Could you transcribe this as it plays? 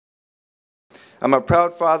I'm a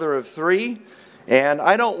proud father of 3, and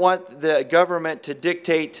I don't want the government to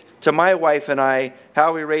dictate to my wife and I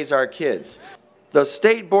how we raise our kids. The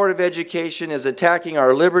State Board of Education is attacking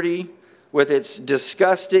our liberty with its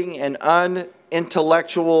disgusting and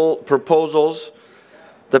unintellectual proposals.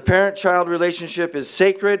 The parent-child relationship is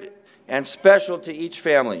sacred and special to each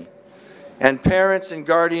family, and parents and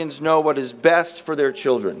guardians know what is best for their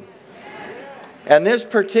children. And this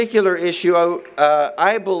particular issue,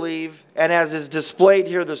 I believe, and as is displayed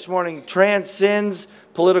here this morning, transcends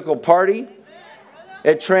political party.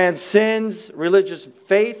 It transcends religious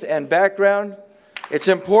faith and background. It's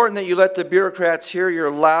important that you let the bureaucrats hear your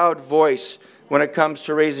loud voice when it comes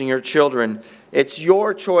to raising your children. It's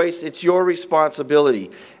your choice. It's your responsibility.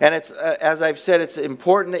 And it's, as I've said, it's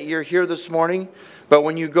important that you're here this morning. But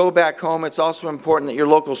when you go back home, it's also important that your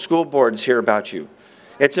local school boards hear about you.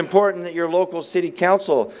 It's important that your local city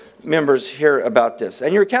council members hear about this.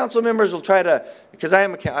 And your council members will try to, because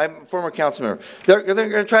I'm a former council member, they're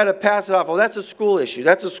going to try to pass it off. Oh, that's a school issue.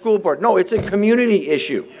 That's a school board. No, it's a community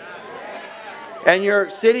issue. And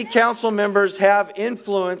your city council members have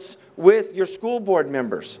influence with your school board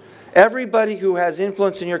members. Everybody who has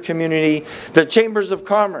influence in your community, the chambers of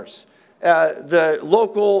commerce, the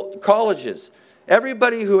local colleges,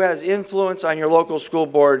 everybody who has influence on your local school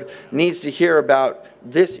board needs to hear about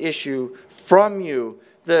this issue from you.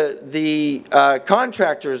 The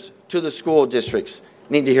contractors to the school districts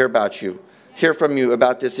need to hear from you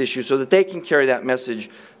about this issue so that they can carry that message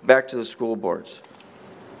back to the school boards.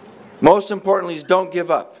 Most importantly is don't give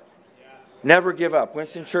up. Never give up.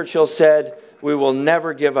 Winston Churchill said, we will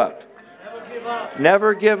never give up.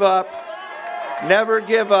 Never give up. Never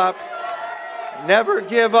give up. Never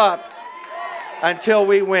give up until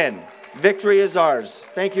we win. Victory is ours.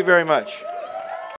 Thank you very much.